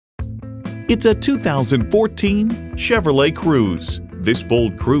It's a 2014 Chevrolet Cruze. This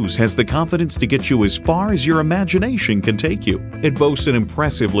bold Cruze has the confidence to get you as far as your imagination can take you. It boasts an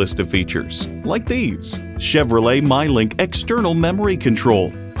impressive list of features, like these: Chevrolet MyLink external memory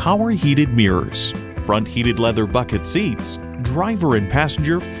control, power heated mirrors, front heated leather bucket seats, driver and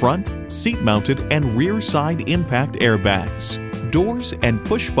passenger front, seat-mounted and rear side impact airbags, doors and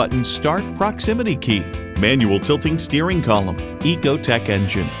push-button start proximity key, manual tilting steering column, Ecotec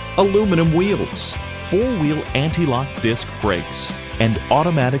engine, aluminum wheels, four-wheel anti-lock disc brakes, and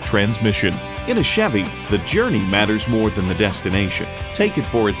automatic transmission. In a Chevy, the journey matters more than the destination. Take it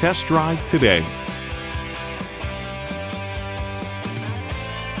for a test drive today.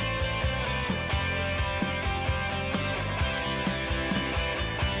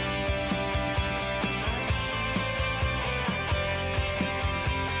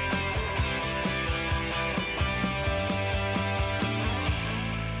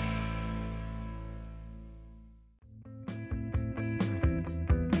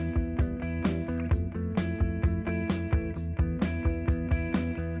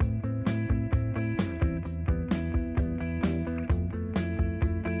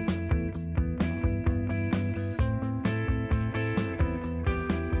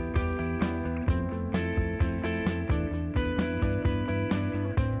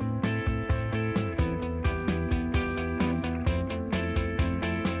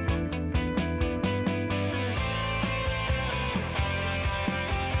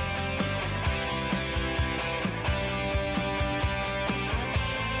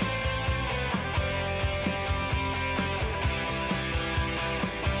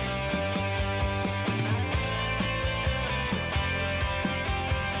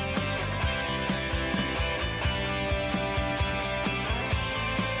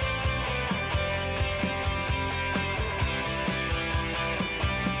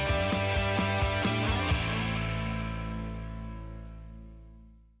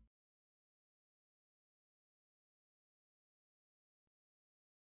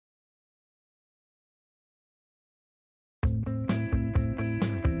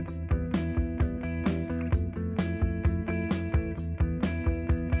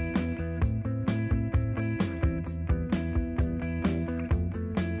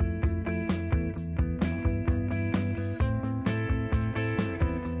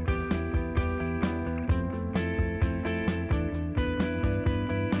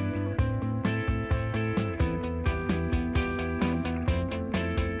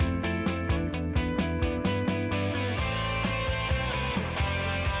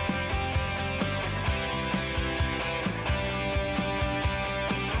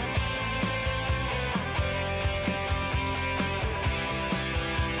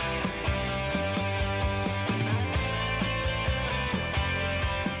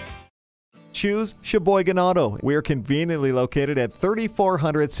 Choose Sheboygan Auto. We're conveniently located at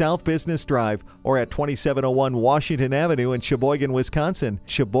 3400 South Business Drive or at 2701 Washington Avenue in Sheboygan, Wisconsin.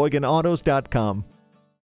 SheboyganAutos.com.